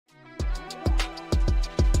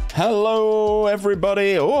Hello,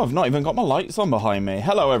 everybody. Oh, I've not even got my lights on behind me.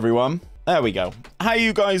 Hello, everyone. There we go. How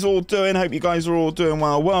you guys all doing? Hope you guys are all doing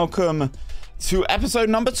well. Welcome to episode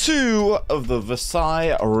number 2 of the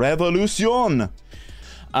Versailles Revolution.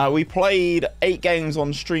 We played 8 games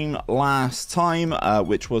on stream last time,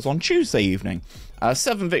 which was on Tuesday evening.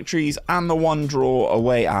 7 victories and the 1 draw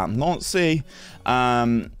away at Nancy.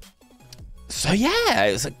 So yeah,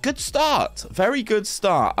 it's a good start. Very good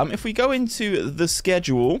start. If we go into the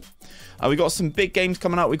schedule, we got some big games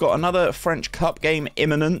coming up. We got another French Cup game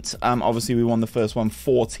imminent. Obviously, we won the first one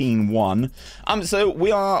 14-1. So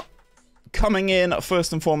we are coming in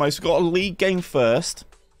first and foremost. We've got a league game first,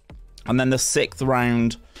 and then the 6th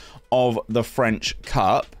round of the French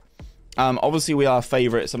Cup. Obviously, we are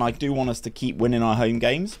favourites, and I do want us to keep winning our home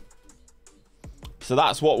games. So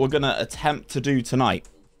that's what we're going to attempt to do tonight.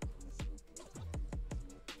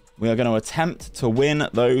 We are going to attempt to win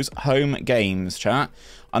those home games, chat.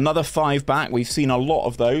 Another 5 back. We've seen a lot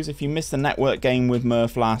of those. If you missed the network game with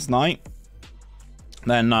Murph last night,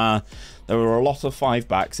 then there were a lot of 5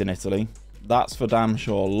 backs in Italy. That's for damn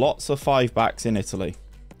sure. Lots of 5 backs in Italy.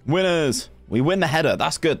 Winners. We win the header.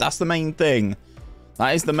 That's good. That's the main thing.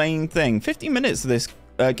 That is the main thing. 15 minutes of this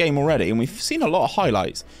game already, and we've seen a lot of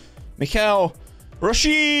highlights.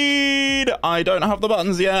 𝘼𝙗𝙤𝙪𝙩. I don't have the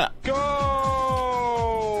buttons yet. Go!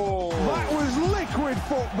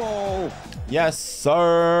 Football. Yes,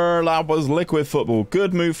 sir. That was liquid football.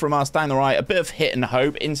 Good move from us down the right. A bit of hit and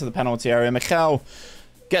hope into the penalty area. 𝘼𝙗𝙤𝙪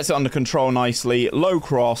gets it under control nicely. Low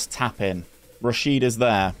cross, tap in. Rashid is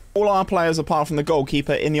there. All our players apart from the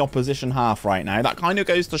goalkeeper in the opposition half right now. That kind of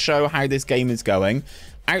goes to show how this game is going.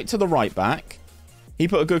 Out to the right back. He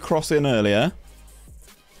put a good cross in earlier.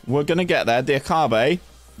 We're going to get there. 𝘼𝙗𝙪𝙩,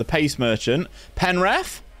 the pace merchant.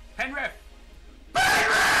 Penref. Penref.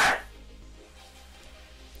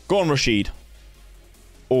 Go on, Rashid.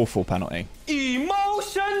 Awful penalty.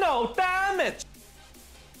 Emotional damage.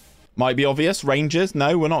 Might be obvious. Rangers.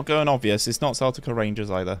 No, we're not going obvious. It's not Celtic or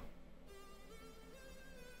Rangers either.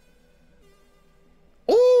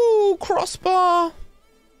 Ooh, crossbar.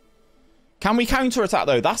 Can we counter-attack,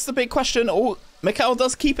 though? That's the big question. Oh, 𝘼𝙗𝙪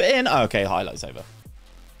does keep it in. Okay, highlights over.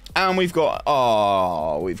 And we've got...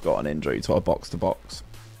 Oh, we've got an injury to our box-to-box.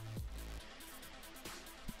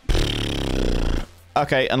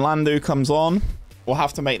 Okay, and 𝘼𝙗𝙗 comes on. We'll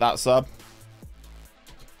have to make that sub.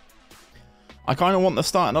 I kind of want the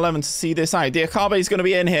starting 11 to see this out. 𝘼𝙗𝙗𝙪𝙩 is going to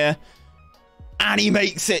be in here. And he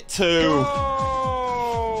makes it too.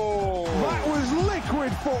 Oh, that was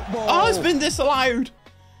liquid football. Oh, it's been disallowed.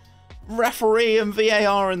 Referee and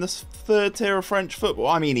VAR in the 3rd tier of French football.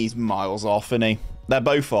 I mean, he's miles off, isn't he? They're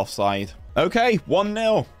both offside. Okay,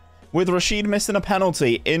 1-0. With Rashid missing a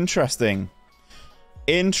penalty. Interesting.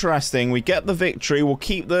 Interesting. We get the victory. We'll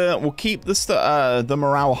keep the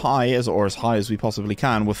morale high as high as we possibly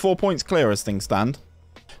can. We're 4 points clear as things stand.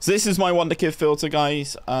 So this is my Wonderkid filter,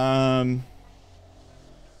 guys.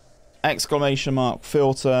 Exclamation mark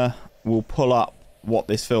filter. We'll pull up what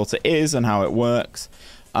this filter is and how it works.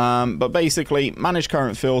 But basically, manage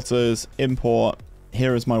current filters, import.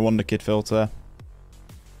 Here is my Wonderkid filter.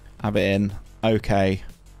 Have it in. Okay.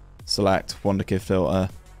 Select Wonderkid filter.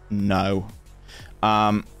 No.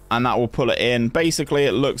 And that will pull it in. Basically,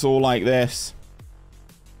 it looks all like this.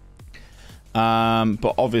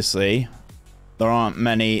 But obviously, there aren't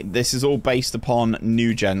many. This is all based upon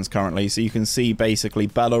new gens currently. So you can see basically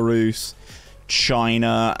Belarus,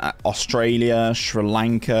 China, Australia, Sri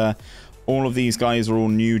Lanka. All of these guys are all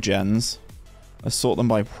new gens. Let's sort them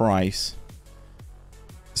by price.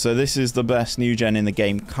 So this is the best new gen in the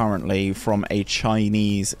game currently from a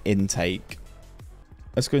Chinese intake.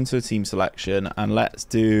 Let's go into a team selection and let's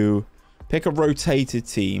pick a rotated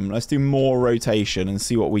team. Let's do more rotation and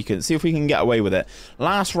see what we can see if we can get away with it.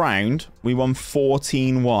 Last round we won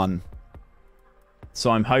 14-1.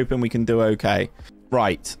 So I'm hoping we can do okay.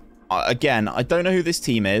 Right. Again, I don't know who this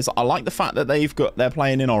team is. I like the fact that they're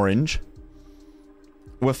playing in orange.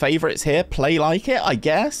 We're favorites here. Play like it, I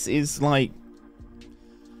guess, is like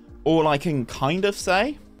all I can kind of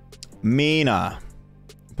say. Mina.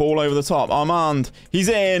 Ball over the top. Armand. He's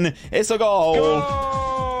in. It's a goal.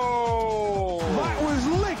 Goal! That was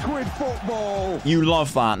liquid football. You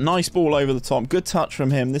love that. Nice ball over the top. Good touch from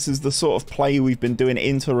him. This is the sort of play we've been doing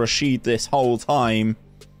into Rashid this whole time.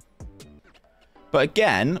 But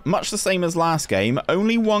again, much the same as last game.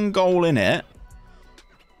 Only 1 goal in it.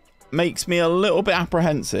 Makes me a little bit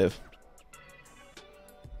apprehensive.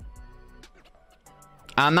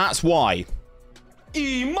 And that's why.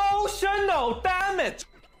 Emotional damage.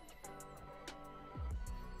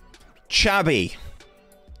 Xabi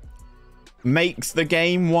makes the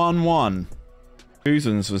game 1-1.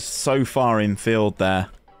 𝘼𝙗𝙤𝙪 was so far in field there.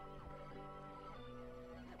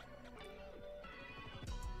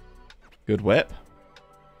 Good whip.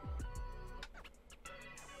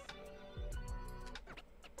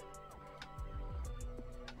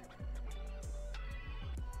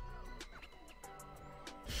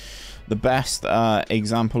 The best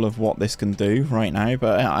example of what this can do right now,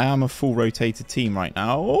 but I am a full rotated team right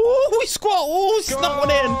now. Oh, we squat! Oh, snuck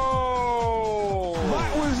one in!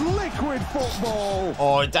 That was liquid football!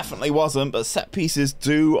 Oh, it definitely wasn't, but set pieces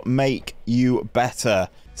do make you better.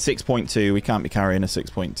 6.2, we can't be carrying a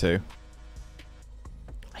 6.2.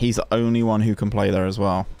 He's the only one who can play there as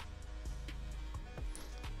well.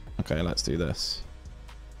 Okay, let's do this.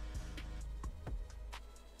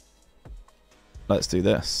 Let's do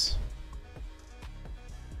this.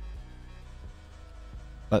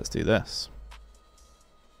 Let's do this.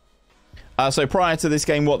 So prior to this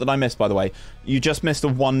game, what did I miss, by the way? You just missed a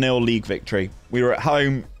 1-0 league victory. We were at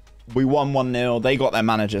home. We won 1-0. They got their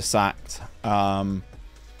manager sacked. So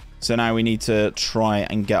now we need to try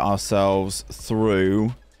and get ourselves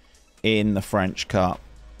through in the French Cup.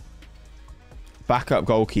 Backup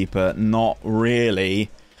goalkeeper, not really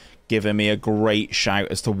giving me a great shout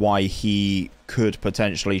as to why he could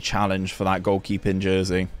potentially challenge for that goalkeeping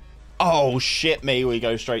jersey. Oh, shit me. We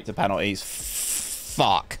go straight to penalties.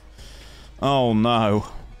 Fuck. Oh, no.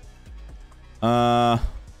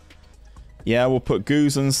 Yeah, we'll put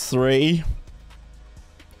𝘼𝙗𝙤𝙪 3.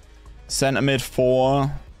 Centre mid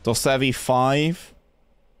 4. 𝘼𝙗𝙪𝙩 5.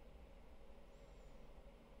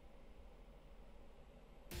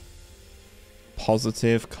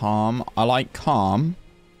 Positive, calm. I like calm.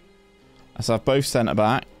 Let's have both centre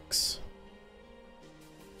backs.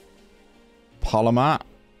 Polymat.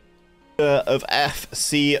 Of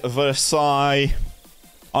FC Versailles.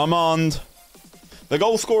 Armand. The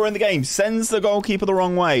goal scorer in the game sends the goalkeeper the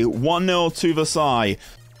wrong way. 1-0 to Versailles.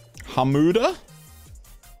 Hamuda.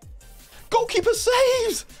 Goalkeeper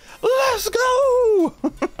saves. Let's go.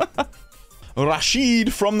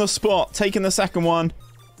 Rashid from the spot. Taking the second one.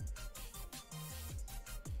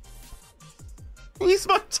 He's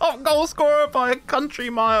my top goal scorer by a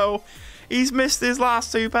country mile. He's missed his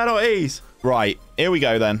last 2 penalties. Right, here we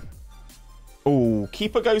go then. Oh,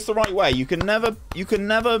 keeper goes the right way. You can never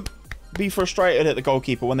be frustrated at the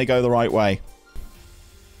goalkeeper when they go the right way.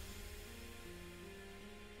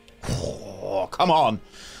 Oh, come on.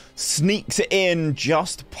 Sneaks it in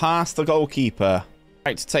just past the goalkeeper.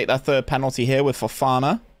 Right, to take their 3rd penalty here with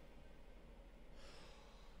Fofana.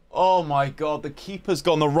 Oh my god, the keeper's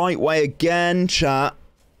gone the right way again, chat.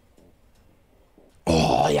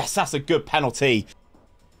 Oh, yes, that's a good penalty.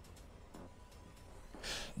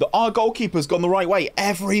 Our goalkeeper's gone the right way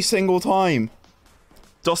every single time.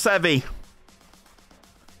 𝘼𝙗𝙪𝙩.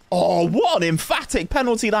 Oh, what an emphatic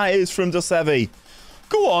penalty that is from 𝘼𝙗𝙪𝙩.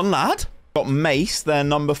 Go on, lad. Got Mace, their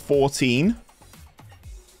number 14.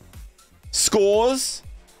 Scores.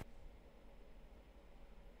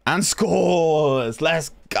 And scores. Let's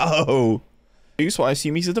go. So I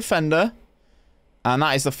assume he's a defender. And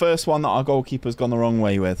that is the first one that our goalkeeper's gone the wrong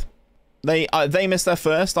way with. They missed their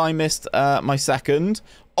first. I missed my second.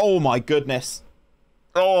 Oh, my goodness.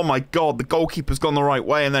 Oh, my God. The goalkeeper's gone the right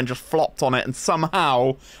way and then just flopped on it. And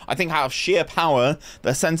somehow, I think out of sheer power,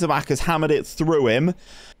 the centre-back has hammered it through him.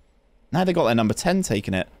 Now they got their number 10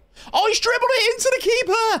 taking it. Oh, he's dribbled it into the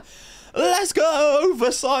keeper. Let's go.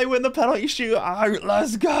 Versailles win the penalty shootout.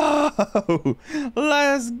 Let's go.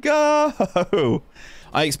 Let's go.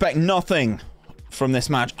 I expect nothing from this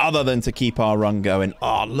match other than to keep our run going.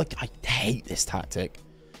 Oh, look, I hate this tactic.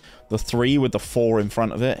 The 3 with the 4 in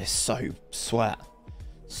front of it is so sweat.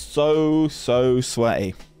 So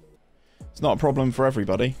sweaty. It's not a problem for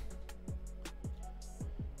everybody.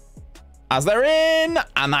 As they're in,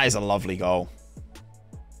 and that is a lovely goal.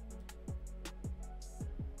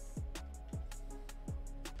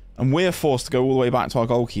 And we're forced to go all the way back to our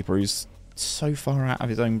goalkeeper, who's so far out of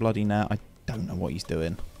his own bloody net. I don't know what he's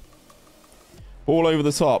doing. Ball over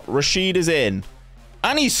the top. Rashid is in.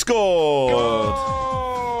 And he scored!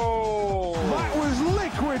 Goal! That was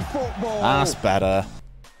liquid football! That's better.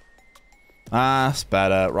 That's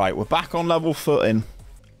better. Right, we're back on level footing.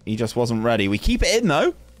 He just wasn't ready. We keep it in,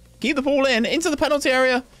 though. Keep the ball in. Into the penalty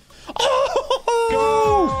area. Oh!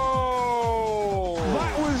 Goal!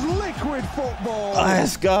 That was liquid football!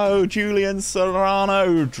 Let's go. Julian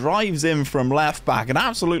Serrano drives in from left back and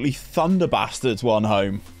absolutely thunderbastards one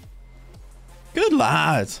home. Good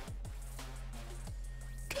lad.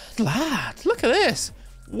 Good lad. Look at this.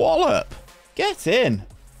 Wallop. Get in.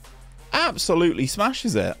 Absolutely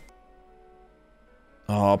smashes it.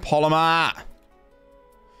 Oh, Polymat.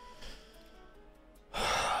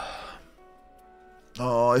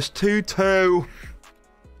 Oh, it's 2-2.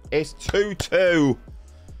 It's 2-2.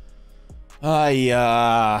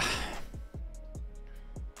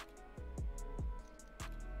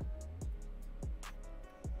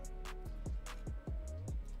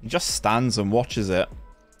 He just stands and watches it.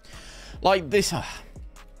 Like this.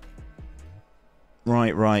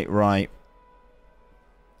 Right.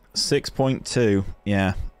 6.2.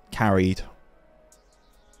 Yeah, carried.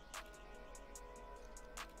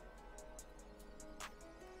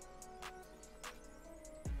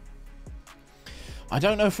 I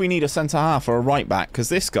don't know if we need a centre-half or a right-back, because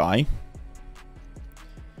this guy,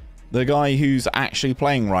 the guy who's actually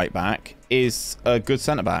playing right-back, is a good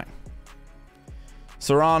centre-back.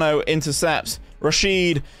 Serrano intercepts.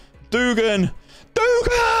 Rashid. 𝘼𝙗𝙤𝙪.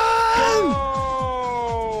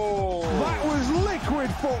 𝘼𝙗𝙗𝙪! That was liquid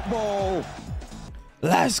football.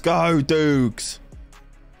 Let's go, Dukes.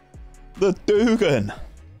 The 𝘼𝙗𝙗𝙪.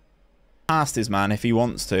 Past his man if he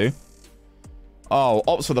wants to. Oh,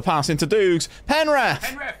 opts for the pass into Dukes. Penrith!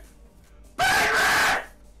 Penrith!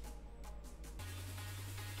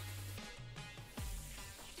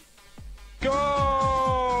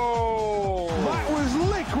 Goal! That was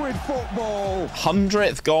liquid football.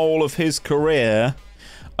 100th goal of his career.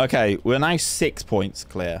 Okay, we're now 6 points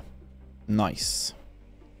clear. Nice.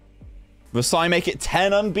 Versailles make it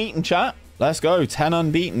 10 unbeaten, chat. Let's go. 10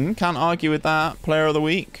 unbeaten. Can't argue with that. Player of the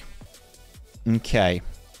week. Okay.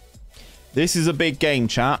 This is a big game,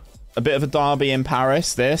 chat. A bit of a derby in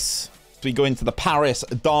Paris, this. We go into the Paris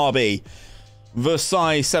derby.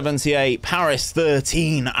 Versailles 78, Paris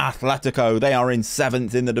 13, Atletico. They are in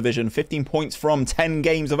 7th in the division. 15 points from 10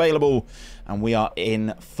 games available. And we are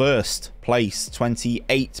in first place.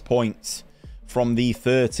 28 points from the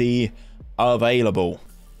 30 available.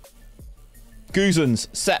 Guzans,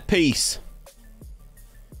 set piece.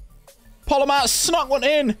 Polymat snuck one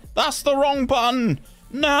in. That's the wrong button.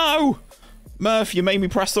 No. Murph, you made me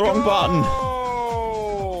press the wrong button.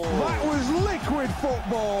 That was liquid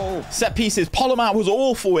football. Set pieces. Polymat was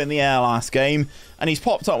awful in the air last game, and he's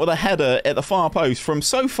popped up with a header at the far post from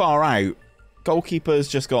so far out. Goalkeeper's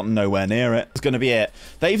just got nowhere near it. It's going to be it.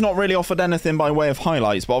 They've not really offered anything by way of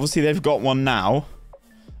highlights, but obviously they've got one now.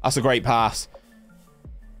 That's a great pass.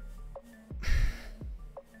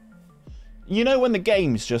 You know when the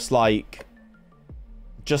game's just like...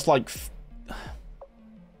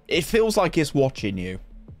 It feels like it's watching you.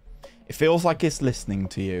 It feels like it's listening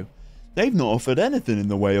to you. They've not offered anything in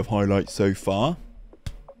the way of highlights so far.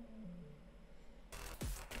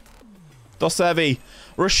 𝘼𝙗𝙗𝙗.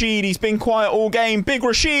 Rashid, he's been quiet all game. Big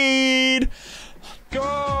Rashid! Goal!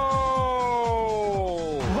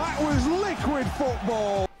 That was liquid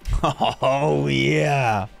football. Oh,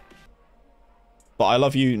 yeah. But I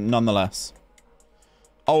love you nonetheless.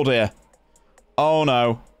 Oh, dear. Oh,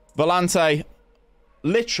 no. Volante.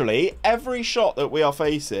 Literally, every shot that we are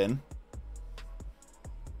facing...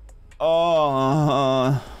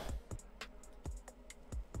 Oh...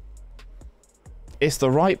 It's the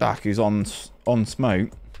right back who's on smoke.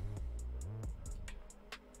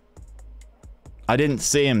 I didn't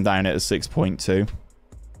see him down at a 6.2.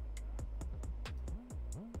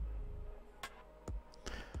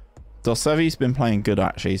 𝘼𝙗𝙗𝙗's been playing good,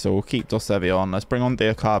 actually, so we'll keep 𝘼𝙗𝙗𝙗 on. Let's bring on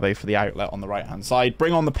𝘼𝙗𝙗𝙗𝙗 for the outlet on the right-hand side.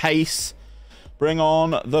 Bring on the pace. Bring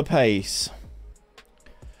on the pace.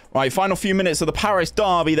 Right, final few minutes of the Paris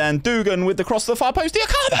derby then. 𝘼𝙗𝙗𝙗 with the cross to the far post.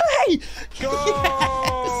 𝘼𝙗𝙗𝙗𝙗𝙗! Goal!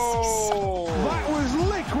 Yes! That was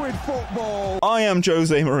liquid football. I am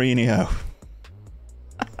Jose Mourinho.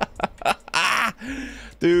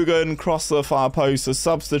 𝘼𝙗𝙗𝙗𝙗 cross the far post. A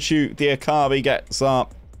substitute. 𝘼𝙗𝙗𝙗𝙗 gets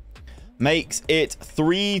up. Makes it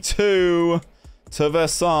 3-2 to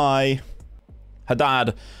Versailles.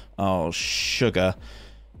 Haddad. Oh, sugar.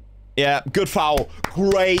 Yeah, good foul.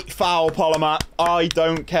 Great foul, Polymat. I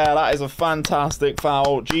don't care. That is a fantastic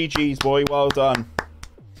foul. GG's, boy. Well done.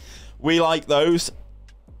 We like those.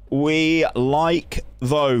 We like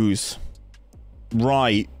those.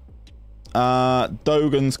 Right.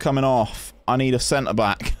 𝘼𝙗𝙗𝙗's coming off. I need a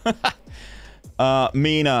centre-back.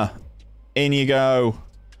 Mina. In you go.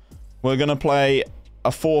 We're going to play a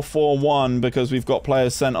 4-4-1 because we've got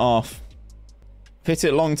players sent off. Fit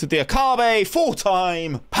it long to 𝘼𝙗𝙗𝙗𝙗. Full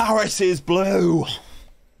time. Paris is blue.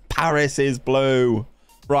 Paris is blue.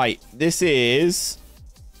 Right. This is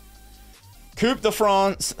Coupe de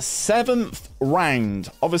France 7th round.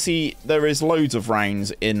 Obviously, there is loads of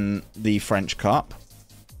rounds in the French Cup.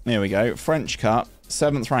 There we go. French Cup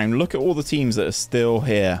 7th round. Look at all the teams that are still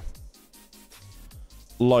here.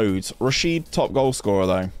 Loads. Rashid, top goal scorer,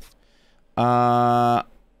 though.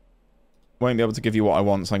 Won't be able to give you what I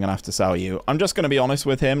want, so I'm going to have to sell you. I'm just going to be honest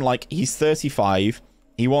with him. Like, he's 35.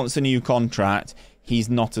 He wants a new contract. he's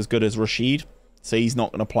not as good as 𝘼𝙗𝙤𝙪, so he's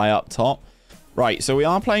not going to play up top. Right, so we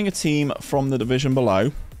are playing a team from the division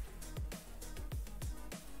below.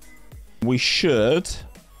 We should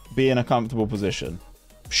be in a comfortable position.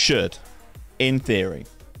 Should, in theory.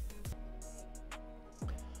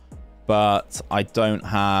 But I don't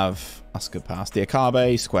have... That's a good pass.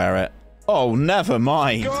 𝘼𝙗𝙗𝙤𝙪, square it. Oh, never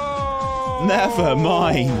mind. Goal! Never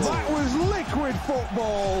mind. That was liquid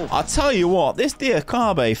football. I'll tell you what, this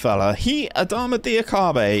𝘼𝙗𝙗𝙪 fella, 𝘼𝙗𝙗𝙪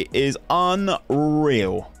𝘼𝙗𝙗𝙪 is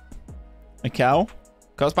unreal. Mikel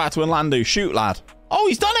goes back to Nlandu. Shoot, lad. Oh,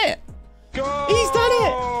 he's done it. Goal! He's done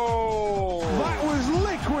it. That was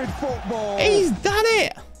liquid football. He's done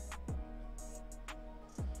it.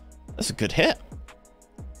 That's a good hit.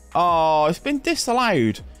 Oh, it's been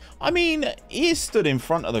disallowed. I mean, he is stood in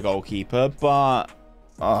front of the goalkeeper, but...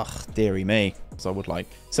 Ugh, dearie me. As I would like.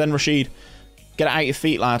 Send 𝘼𝙗𝙗𝙪. Get it out your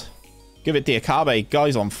feet, lad. Give it 𝘼𝙗𝙗𝙪.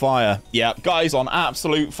 Guy's on fire. Yep, guy's on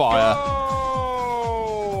absolute fire.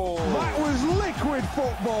 Goal! That was liquid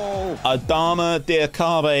football. Adama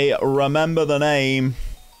𝘼𝙗𝙗𝙪. Remember the name.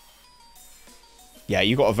 Yeah,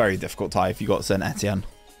 you got a very difficult tie if you got Saint Etienne.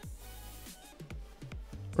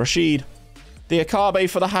 Rashid. 𝘼𝙗𝙗𝙪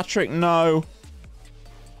for the hat-trick. No.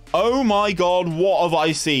 Oh my god, what have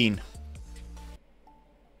I seen?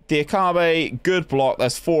 𝘼𝙗𝙗𝙪, good block.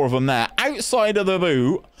 There's 4 of them there. Outside of the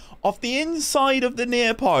boot, off the inside of the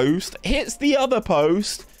near post, hits the other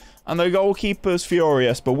post, and the goalkeeper's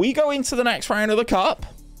furious. But we go into the next round of the cup.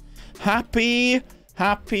 Happy,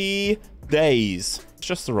 happy days. It's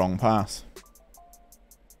just the wrong pass.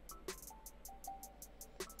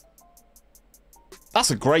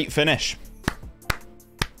 That's a great finish.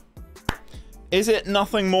 Is it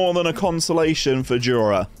nothing more than a consolation for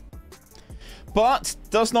Jura? But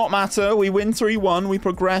does not matter. We win 3-1. We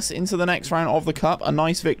progress into the next round of the cup. A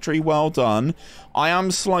nice victory. Well done. I am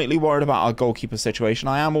slightly worried about our goalkeeper situation.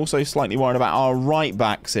 I am also slightly worried about our right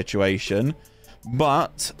back situation.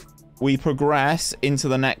 But we progress into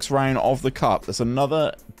the next round of the cup. There's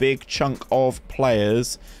another big chunk of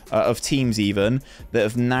players, of teams even, that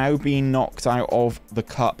have now been knocked out of the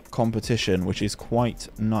cup competition, which is quite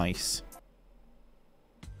nice.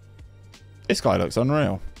 This guy looks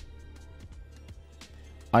unreal.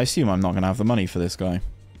 I assume I'm not going to have the money for this guy.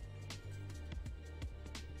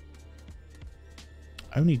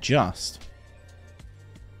 Only just.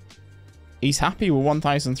 He's happy with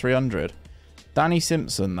 1,300. Danny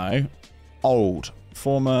Simpson, though. Old.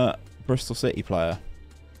 Former Bristol City player.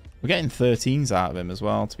 We're getting 13s out of him as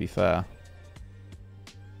well, to be fair.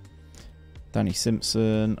 Danny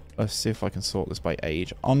Simpson. Let's see if I can sort this by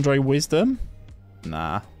age. Andre Wisdom?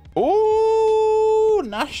 Nah. Ooh!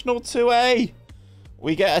 National 2A!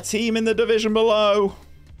 We get a team in the division below.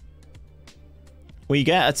 We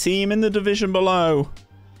get a team in the division below.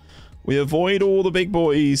 We avoid all the big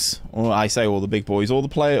boys. Or I say all the big boys. All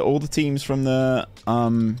the teams from the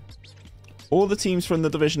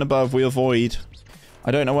division above we avoid. I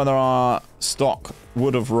don't know whether our stock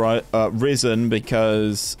would have risen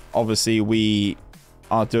because obviously we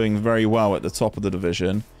are doing very well at the top of the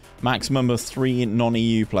division. Maximum of 3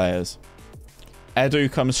 non-EU players.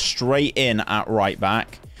 Edu comes straight in at right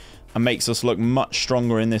back and makes us look much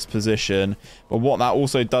stronger in this position. But what that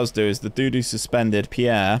also does do is the dude who suspended,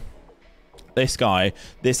 Pierre, this guy,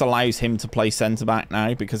 this allows him to play centre back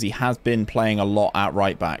now because he has been playing a lot at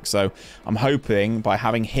right back. So I'm hoping by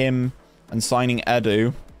having him and signing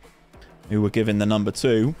Edu, who we're given the number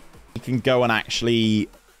 2, he can go and actually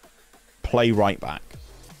play right back.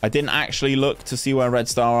 I didn't actually look to see where Red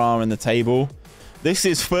Star are in the table. This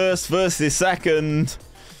is first versus second.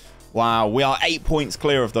 Wow, we are 8 points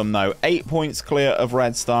clear of them, though. 8 points clear of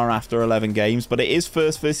Red Star after 11 games, but it is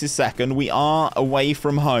first versus second. We are away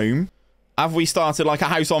from home. Have we started like a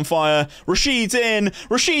house on fire? 𝘼𝙗𝙗𝙪's in.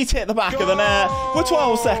 𝘼𝙗𝙗𝙪's hit the back of the net. We're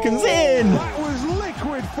 12 seconds in. That was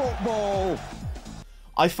liquid football.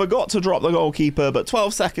 I forgot to drop the goalkeeper, but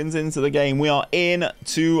 12 seconds into the game, we are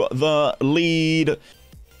into the lead.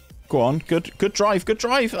 Go on, good drive, good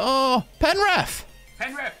drive. Oh, Penref.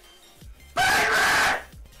 Penref.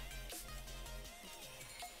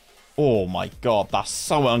 Oh my god, that's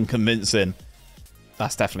so unconvincing.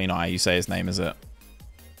 That's definitely not how you say his name, is it?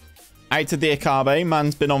 Out to 𝘼𝙗𝙗𝙪.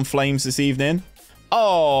 Man's been on flames this evening.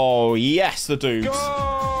 Oh, yes, the dudes.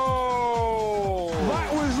 Goal!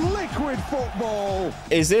 That was liquid football.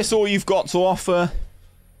 Is this all you've got to offer?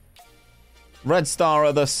 Red Star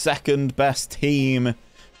are the second best team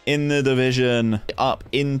in the division. Up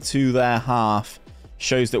into their half.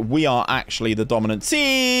 Shows that we are actually the dominant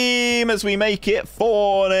team as we make it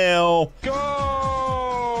 4-0.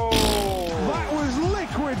 Goal! That was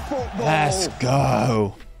liquid football. Let's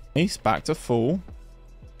go. He's back to full.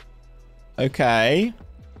 Okay.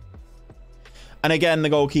 And again, the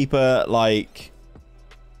goalkeeper, like...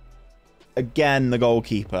 Again, the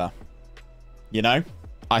goalkeeper. You know?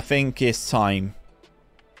 I think it's time.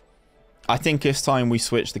 I think it's time we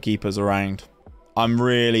switch the keepers around. I'm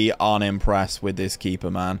really unimpressed with this keeper,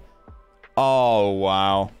 man. Oh,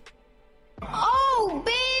 wow. Oh,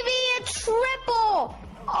 baby, a triple.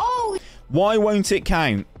 Oh. Why won't it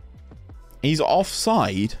count? He's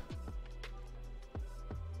offside.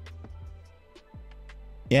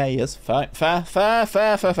 Yeah, he is. Fair.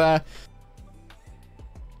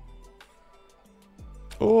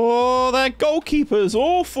 Oh, their goalkeeper's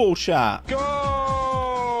awful, chat.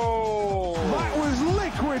 Goal! That was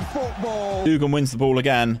liquid football. 𝘼𝙗𝙤𝙪 wins the ball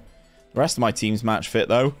again. The rest of my team's match fit,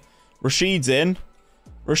 though. Rashid's in.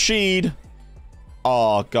 Rashid.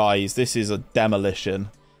 Oh, guys, this is a demolition.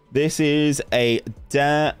 This is a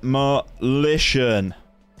demolition.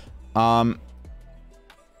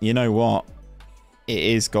 You know what? It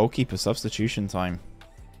is goalkeeper substitution time.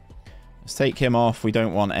 Let's take him off. We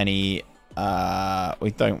don't want any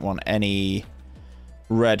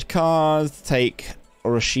red cards. Take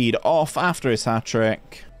Rashid off after his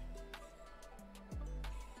hat-trick.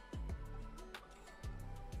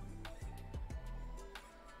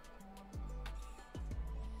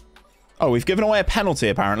 Oh, we've given away a penalty,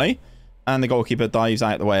 apparently. And the goalkeeper dives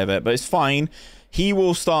out the way of it. But it's fine. He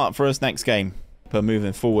will start for us next game. But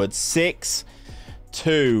moving forward. 6-2.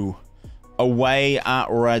 Away at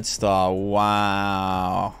Red Star.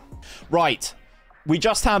 Wow. Right. We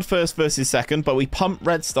just had first versus second. But we pumped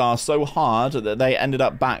Red Star so hard that they ended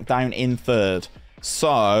up back down in third.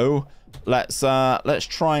 So let's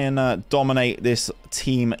try and dominate this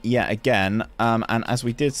team yet again. And as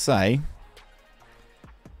we did say...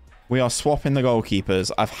 We are swapping the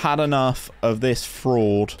goalkeepers. I've had enough of this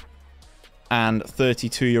fraud and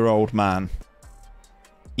 32-year-old man.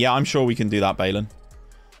 Yeah, I'm sure we can do that, Balin.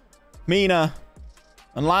 Mina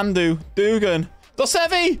and Landu, Dugan,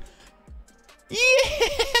 Dosevi.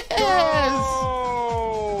 Yes!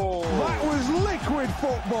 Oh, that was liquid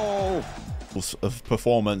football. Of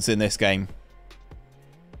performance in this game.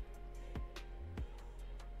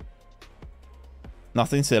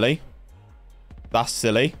 Nothing silly. That's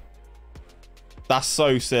silly. That's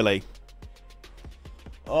so silly.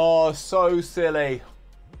 Oh, so silly.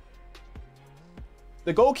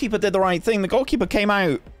 The goalkeeper did the right thing. The goalkeeper came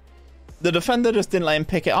out. The defender just didn't let him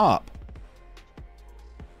pick it up.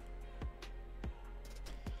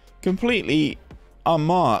 Completely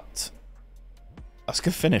unmarked. That's a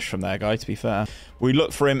good finish from there, guy, to be fair. We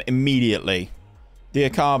look for him immediately.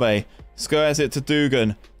 𝘼𝙗𝙗𝙪𝙩 squares it to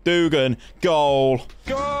Dugan. Dugan, goal.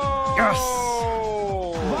 Goal! Yes!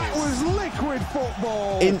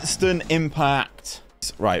 Football. Instant impact.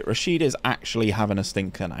 Right, Rashid is actually having a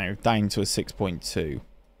stinker now, down to a 6.2.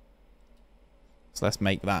 So let's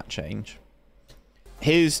make that change.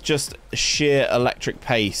 His just sheer electric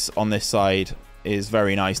pace on this side is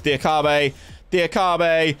very nice. 𝘼𝙗𝙗𝙪𝙩,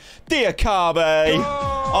 𝘼𝙗𝙗𝙗𝙗.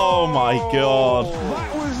 Oh my god.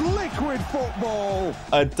 That was liquid football.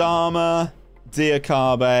 Adama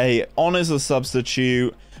𝘼𝙗𝙗𝙗 on as a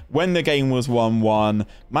substitute. When the game was 1-1,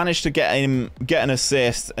 managed to get an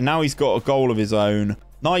assist, and now he's got a goal of his own.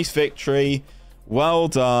 Nice victory. Well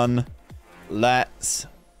done. Let's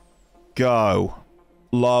go.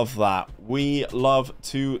 Love that. We love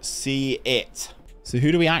to see it. So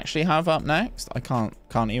who do we actually have up next? I can't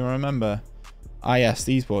even remember. Ah, yes,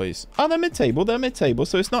 these boys. Oh, they're mid-table. They're mid-table,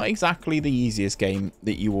 so it's not exactly the easiest game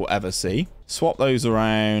that you will ever see. Swap those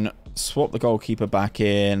around. Swap the goalkeeper back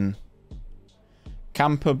in.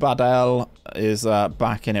 Camper Badel is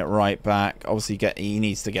back in it right back. Obviously, he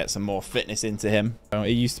needs to get some more fitness into him.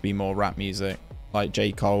 It used to be more rap music, like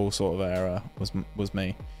J. Cole sort of era was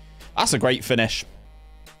me. That's a great finish.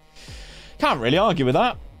 Can't really argue with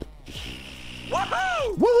that.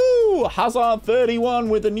 Woohoo! Woohoo! 𝘼𝙗𝙗𝙪31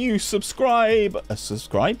 with a new new subscriber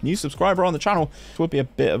on the channel. It would be a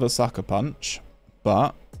bit of a sucker punch,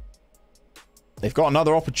 but they've got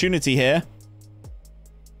another opportunity here.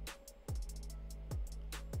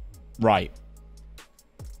 Right.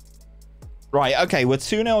 Right, okay, we're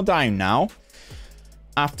 2-0 down now.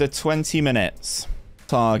 After 20 minutes.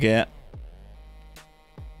 Target.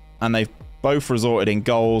 And they've both resorted in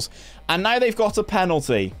goals. And now they've got a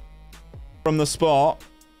penalty. From the spot.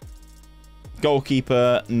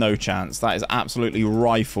 Goalkeeper, no chance. That is absolutely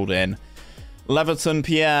rifled in. Leverton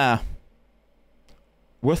Pierre.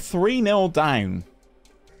 We're 3-0 down.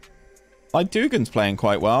 Like, Dugan's playing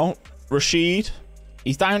quite well. Rashid.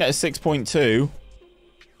 He's down at a 6.2.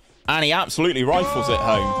 And he absolutely rifles it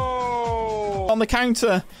home. On the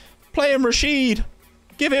counter. Play him, Rashid.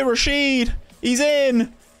 Give it Rashid. He's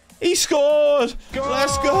in. He scored!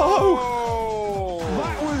 Let's go!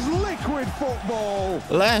 That was liquid football.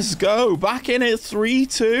 Let's go. Back in it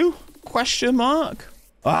 3-2? Question mark?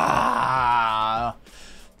 Ah!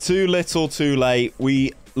 Too little, too late.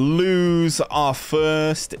 We lose our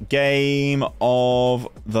first game of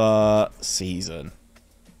the season.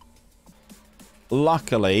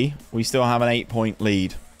 Luckily, we still have an 8-point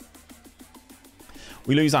lead.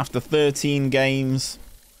 We lose after 13 games.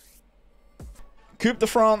 Coupe de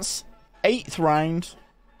France, 8th round.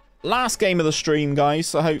 Last game of the stream, guys.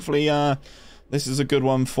 So hopefully this is a good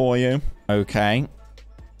one for you. Okay.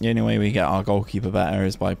 The only way we get our goalkeeper better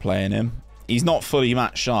is by playing him. He's not fully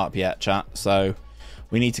match sharp yet, chat. So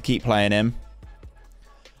we need to keep playing him.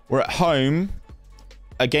 We're at home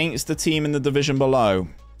against the team in the division below.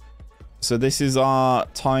 So this is our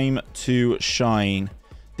time to shine.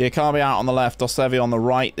 𝘼𝙗𝙤𝙪 out on the left, 𝘼𝙗𝙤𝙪 on the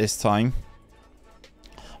right this time.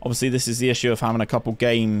 Obviously, this is the issue of having a couple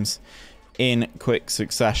games in quick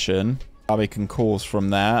succession. 𝘼𝙗𝙤𝙪 can cause from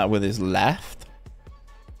there with his left.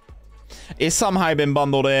 It's somehow been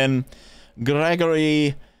bundled in.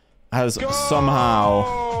 Gregory has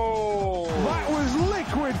somehow... That was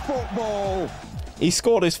liquid football. He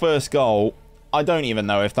scored his first goal. I don't even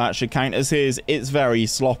know if that should count as his. It's very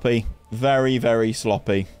sloppy. Very, very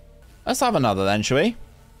sloppy. Let's have another then, shall we?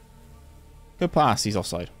 Good pass. He's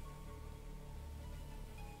offside.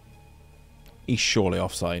 He's surely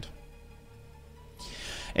offside.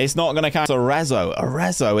 It's not going to count.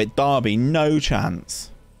 Arezzo at Derby. No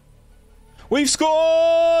chance. We've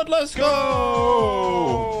scored! Let's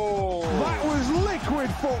go! That was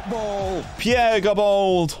liquid football. Pierre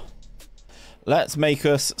Gabold. Let's make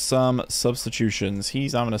us some substitutions.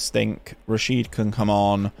 He's having a stink. Rashid can come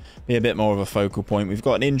on. Be a bit more of a focal point. We've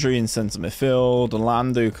got an injury in centre midfield.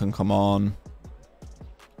 Landu can come on.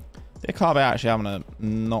 𝘼𝙗𝙤𝙪 actually having a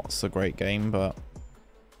not so great game, but...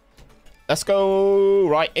 Let's go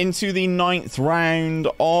right into the 9th round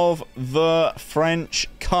of the French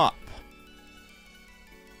Cup.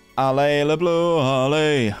 Allez, le bleu,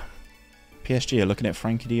 allez. PSG are looking at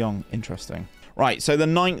Frankie de Jong. Interesting. Right, so the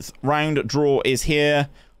 9th round draw is here.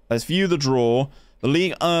 Let's view the draw. The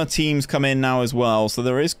Ligue 1 teams come in now as well, so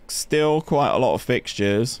there is still quite a lot of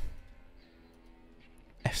fixtures.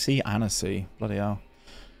 FC Annecy, bloody hell.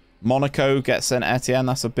 Monaco gets Saint-Etienne,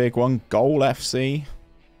 that's a big one. Goal FC.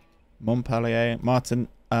 Montpellier,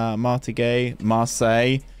 Martigues,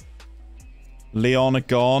 Marseille. Lyon are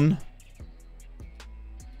gone.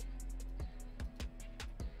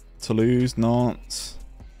 Toulouse, Nantes.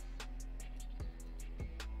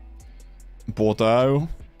 Bordeaux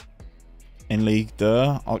in Ligue 2.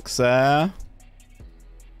 Auxerre.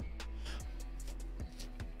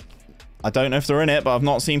 I don't know if they're in it, but I've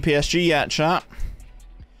not seen PSG yet, chat.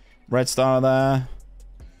 Red Star there.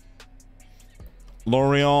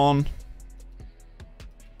 Lorient.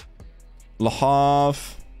 Le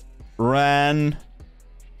Havre. Rennes.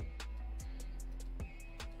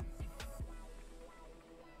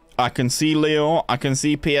 I can see Lyon. I can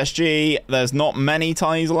see PSG. There's not many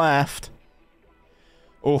ties left.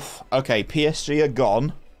 Oof. Okay, PSG are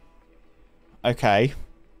gone. Okay.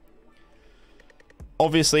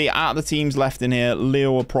 Obviously, out of the teams left in here,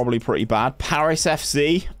 Lille are probably pretty bad. Paris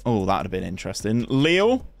FC. Oh, that would have been interesting.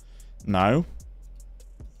 Lille. No.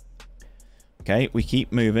 Okay, we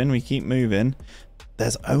keep moving. We keep moving.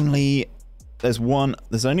 There's only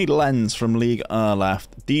Lens from Ligue 1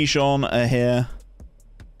 left. Dijon are here.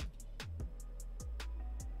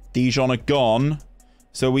 Dijon are gone.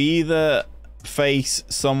 So we either face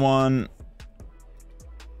someone...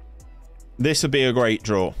 This would be a great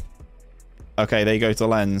draw. Okay, they go to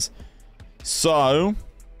Lens. So...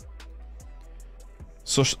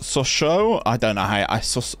 Sochaux? I don't know how...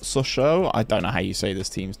 Sochaux? I don't know how you say this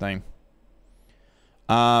team's name.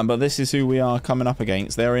 But this is who we are coming up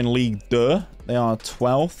against. They're in Ligue 2. They are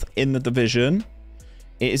 12th in the division.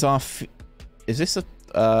 It is our... Is this a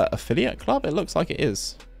affiliate club? It looks like it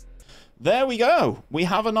is. There we go. We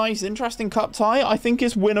have a nice, interesting cup tie. I think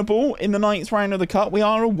it's winnable in the 9th round of the cup. We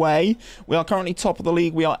are away. We are currently top of the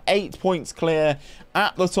league. We are 8 points clear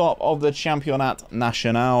at the top of the Championnat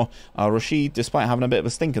National. Rashid, despite having a bit of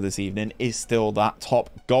a stinker this evening, is still that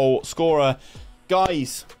top goal scorer.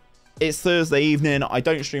 Guys, it's Thursday evening. I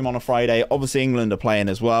don't stream on a Friday. Obviously, England are playing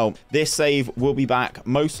as well. This save will be back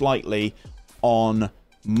most likely on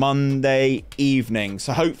Monday evening,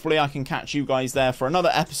 so hopefully I can catch you guys there for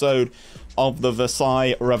another episode of the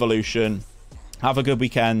Versailles Revolution. Have a good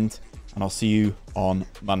weekend, and I'll see you on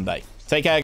Monday. Take care.